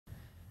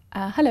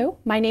Hello,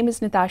 my name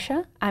is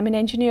Natasha. I'm an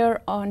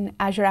engineer on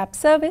Azure App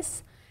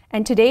Service,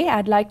 and today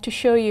I'd like to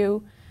show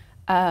you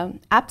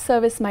App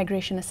Service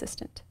Migration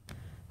Assistant.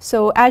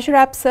 So Azure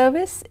App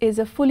Service is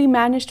a fully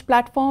managed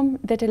platform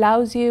that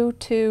allows you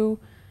to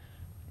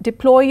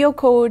deploy your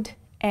code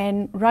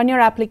and run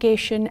your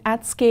application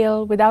at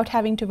scale without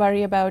having to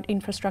worry about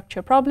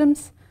infrastructure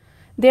problems.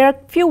 There are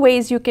a few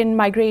ways you can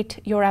migrate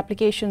your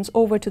applications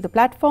over to the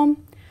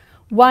platform.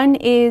 One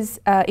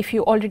is if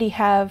you already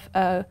have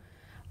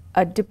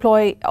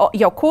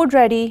your code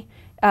ready,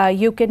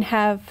 you can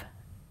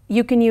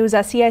use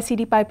a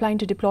CI/CD pipeline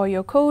to deploy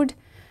your code.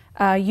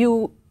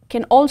 You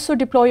can also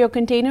deploy your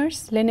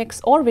containers, Linux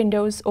or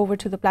Windows, over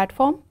to the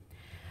platform.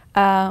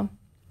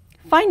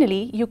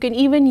 Finally, you can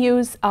even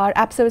use our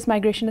App Service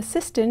Migration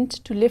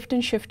Assistant to lift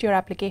and shift your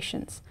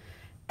applications.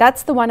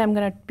 That's the one I'm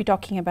going to be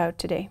talking about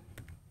today.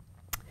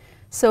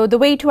 So the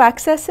way to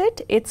access it,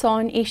 it's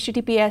on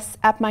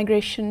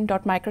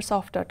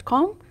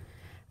https://appmigration.microsoft.com.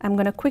 I'm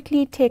going to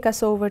quickly take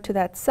us over to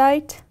that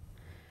site.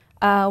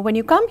 When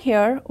you come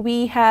here,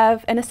 we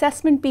have an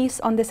assessment piece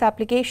on this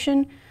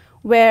application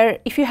where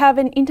if you have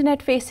an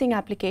internet-facing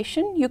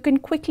application, you can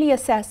quickly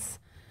assess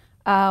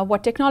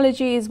what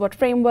technologies, what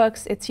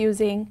frameworks it's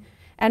using,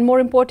 and more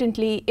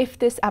importantly, if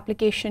this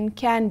application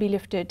can be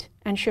lifted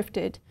and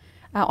shifted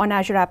on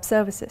Azure App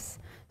Services.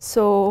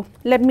 So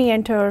let me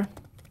enter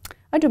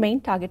a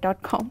domain,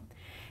 target.com,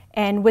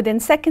 and within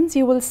seconds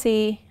you will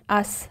see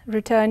us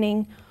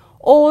returning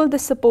all the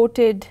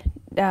supported,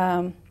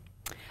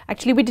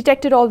 actually we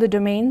detected all the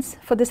domains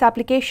for this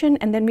application,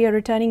 and then we are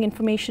returning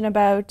information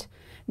about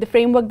the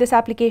framework this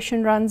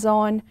application runs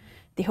on,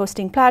 the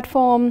hosting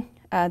platform,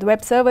 the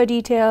web server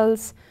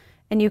details,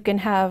 and you can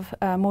have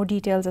more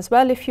details as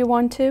well if you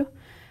want to.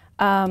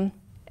 And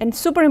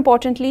super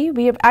importantly,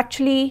 we have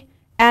actually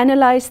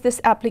analyzed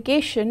this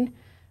application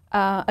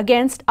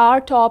against our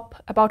top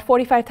about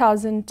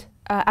 45,000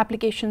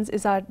 applications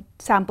is our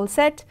sample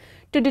set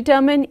to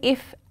determine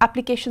if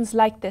applications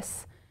like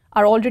this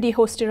are already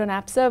hosted on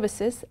app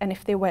services and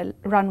if they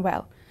run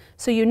well.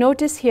 So you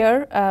notice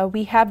here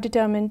we have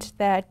determined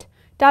that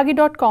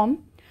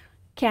target.com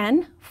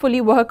can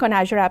fully work on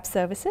Azure App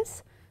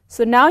Services.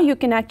 So now you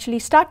can actually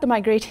start the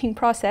migrating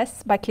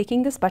process by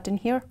clicking this button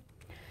here.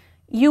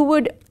 You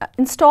would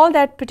install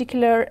that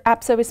particular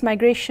App Service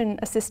Migration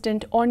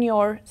Assistant on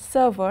your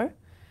server.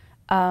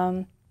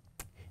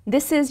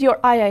 This is your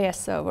IIS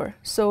server,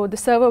 so the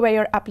server where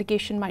your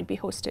application might be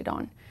hosted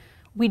on.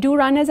 We do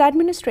run as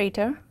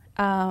administrator.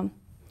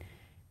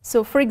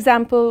 So for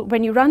example,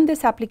 when you run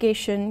this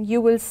application,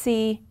 you will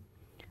see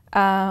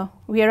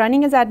we are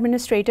running as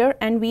administrator,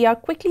 and we are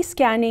quickly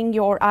scanning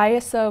your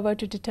IIS server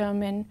to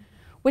determine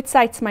which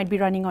sites might be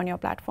running on your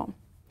platform.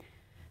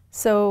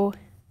 So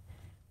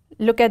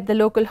look at the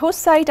local host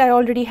site I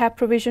already have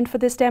provisioned for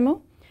this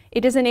demo.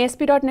 It is an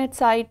ASP.NET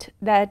site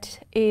that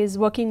is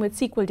working with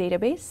SQL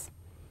database.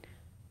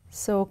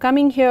 So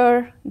coming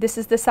here, this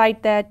is the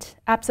site that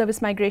App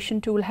Service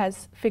Migration tool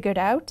has figured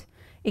out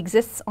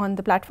exists on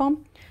the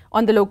platform,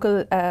 on the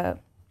local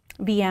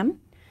VM.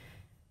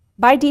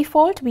 By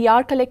default, we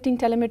are collecting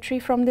telemetry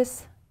from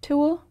this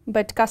tool,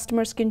 but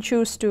customers can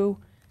choose to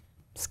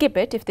skip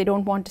it if they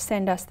don't want to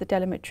send us the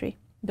telemetry,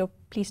 though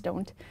please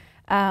don't.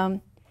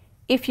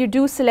 If you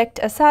do select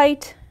a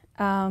site,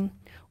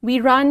 we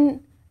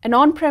run an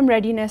on-prem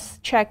readiness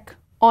check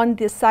on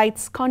the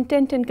site's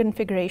content and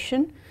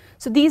configuration.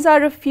 So these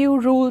are a few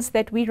rules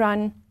that we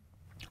run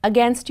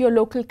against your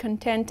local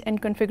content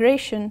and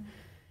configuration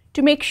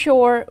to make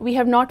sure we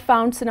have not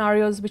found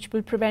scenarios which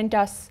will prevent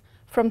us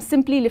from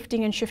simply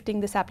lifting and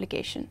shifting this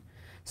application.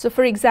 So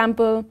for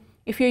example,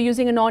 if you're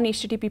using a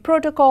non-HTTP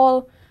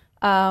protocol,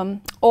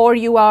 or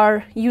you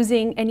are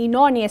using any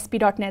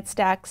non-ASP.NET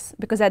stacks,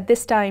 because at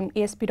this time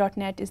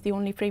ASP.NET is the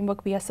only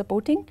framework we are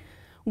supporting,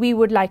 we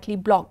would likely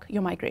block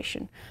your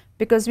migration,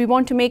 because we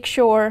want to make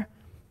sure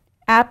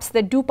apps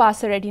that do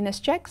pass our readiness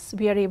checks,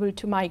 we are able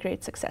to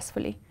migrate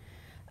successfully.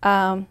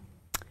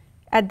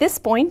 At this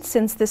point,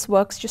 since this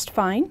works just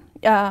fine,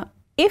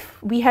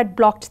 if we had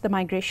blocked the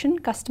migration,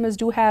 customers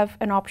do have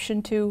an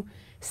option to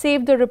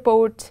save the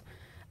report,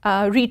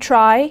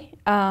 retry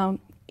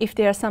if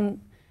there are some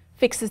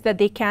fixes that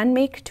they can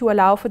make to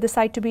allow for the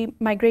site to be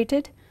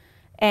migrated,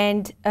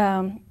 and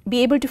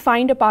be able to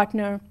find a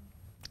partner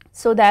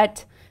so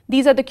that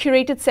these are the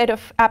curated set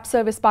of app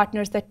service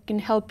partners that can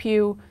help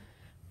you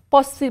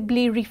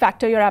possibly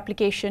refactor your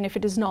application if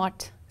it is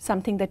not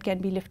something that can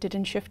be lifted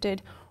and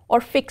shifted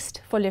or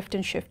fixed for lift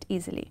and shift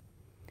easily.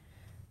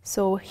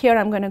 So here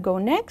I'm going to go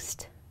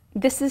next.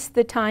 This is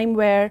the time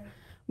where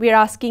we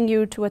are asking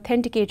you to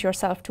authenticate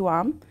yourself to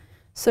ARM.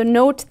 So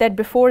note that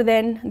before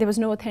then there was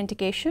no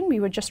authentication. We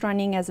were just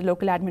running as a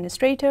local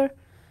administrator.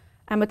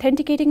 I'm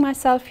authenticating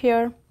myself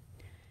here,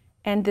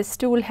 and this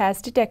tool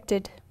has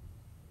detected,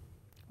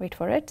 wait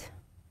for it.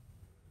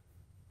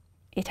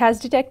 It has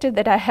detected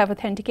that I have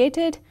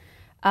authenticated.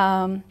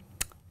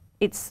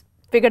 It's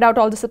figured out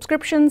all the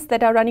subscriptions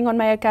that are running on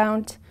my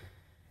account,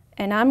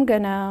 and I'm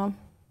gonna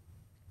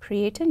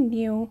create a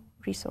new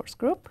resource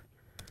group.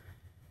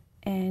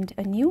 and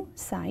a new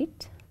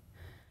site.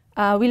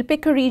 We'll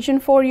pick a region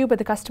for you, but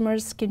the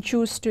customers can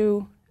choose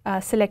to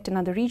select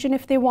another region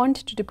if they want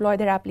to deploy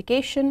their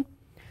application.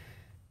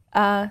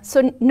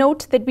 So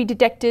note that we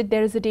detected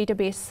there is a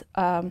database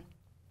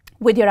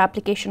with your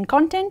application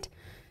content.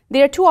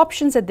 There are two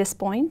options at this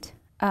point.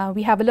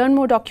 We have a Learn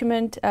More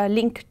document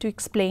link to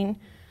explain.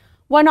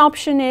 One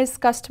option is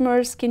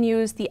customers can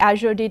use the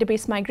Azure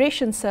Database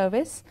Migration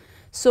Service,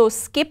 so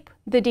skip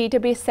the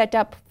database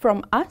setup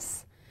from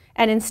us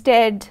and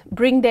instead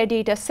bring their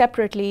data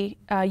separately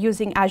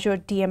using Azure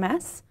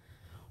DMS.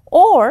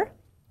 Or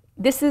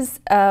this is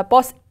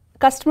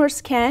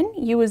customers can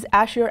use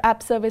Azure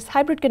App Service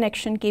Hybrid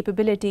Connection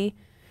capability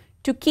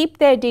to keep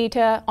their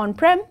data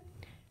on-prem,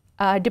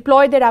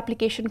 deploy their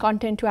application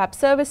content to app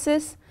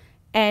services,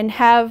 and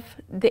have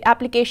the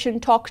application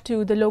talk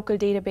to the local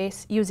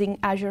database using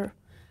Azure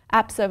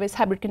App Service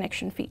Hybrid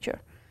Connection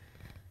feature.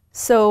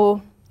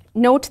 So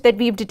note that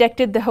we've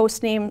detected the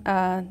host name,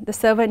 the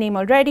server name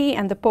already,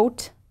 and the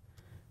port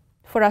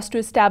for us to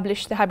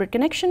establish the hybrid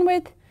connection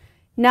with.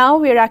 Now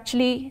we're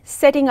actually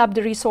setting up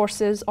the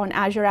resources on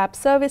Azure App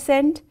Service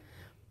End.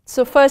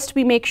 So first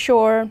we make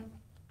sure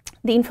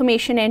the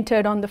information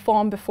entered on the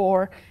form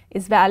before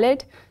is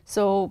valid.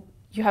 So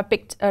you have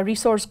picked a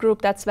resource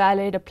group that's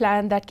valid, a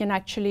plan that can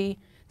actually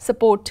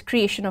support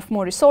creation of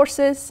more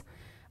resources.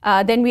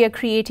 Then we are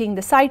creating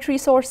the site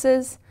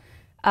resources.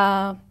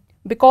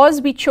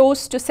 Because we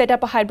chose to set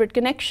up a hybrid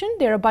connection,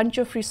 there are a bunch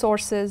of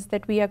resources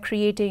that we are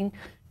creating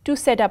to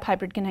set up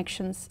hybrid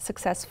connections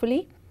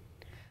successfully.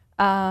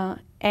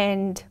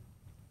 And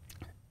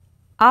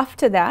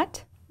after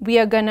that, we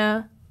are going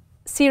to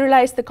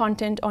serialize the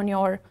content on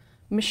your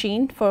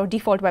machine for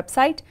default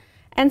website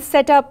and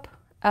set up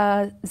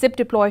zip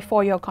deploy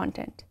for your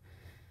content.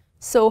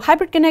 So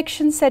hybrid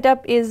connection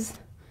setup is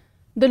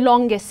the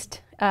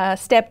longest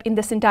step in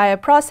this entire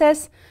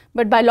process,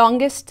 but by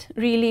longest,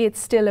 really it's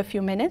still a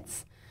few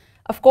minutes.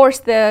 Of course,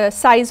 the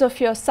size of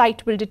your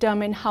site will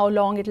determine how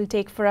long it will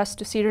take for us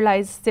to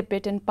serialize, zip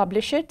it, and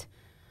publish it.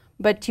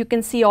 But you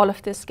can see all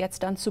of this gets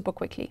done super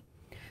quickly.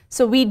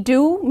 So we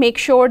do make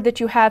sure that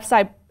you have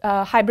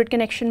Hybrid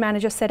Connection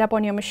Manager set up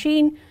on your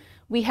machine.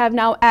 We have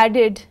now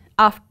added,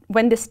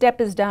 when this step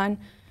is done,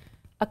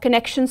 a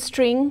connection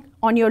string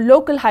on your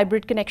local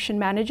Hybrid Connection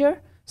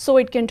Manager so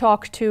it can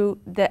talk to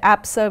the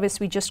app service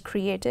we just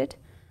created.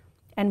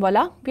 And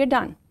voila, we're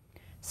done.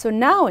 So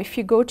now if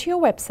you go to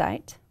your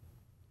website,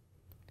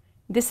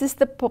 this is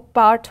the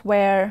part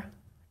where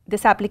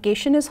this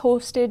application is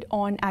hosted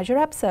on Azure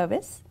App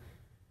Service.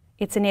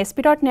 It's in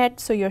ASP.NET,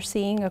 so you're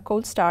seeing a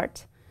cold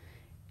start.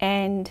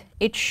 And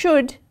it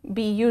should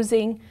be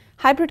using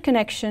hybrid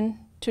connection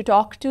to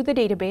talk to the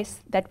database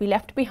that we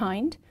left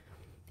behind.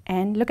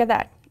 And look at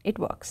that, it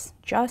works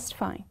just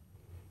fine.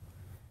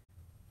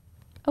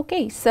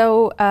 Okay,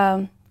 so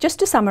just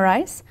to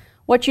summarize,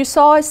 what you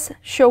saw us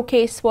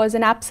showcase was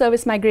an App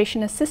Service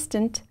Migration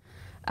Assistant,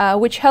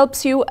 which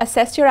helps you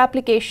assess your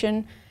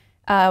application.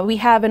 We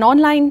have an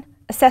online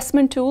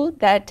assessment tool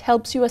that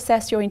helps you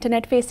assess your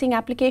internet-facing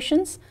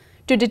applications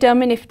to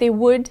determine if they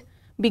would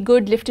be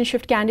good lift and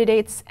shift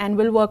candidates and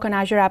will work on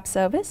Azure App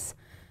Service.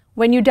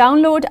 When you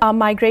download our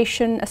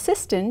Migration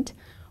Assistant,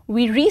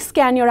 we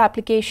rescan your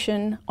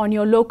application on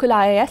your local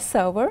IIS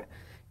server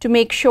to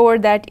make sure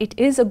that it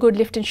is a good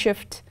lift and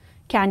shift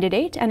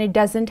candidate and it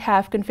doesn't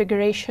have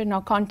configuration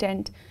or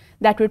content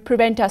that would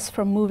prevent us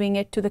from moving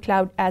it to the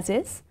cloud as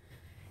is.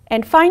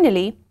 And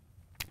finally,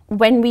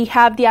 when we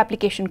have the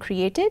application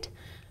created,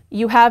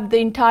 you have the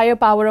entire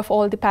power of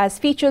all the PaaS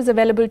features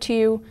available to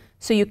you,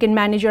 so you can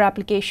manage your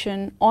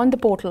application on the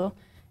portal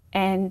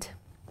and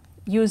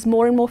use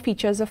more and more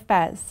features of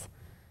PaaS.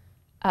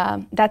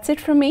 That's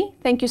it from me.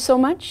 Thank you so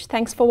much.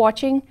 Thanks for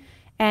watching,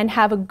 and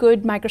have a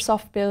good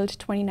Microsoft Build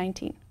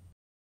 2019.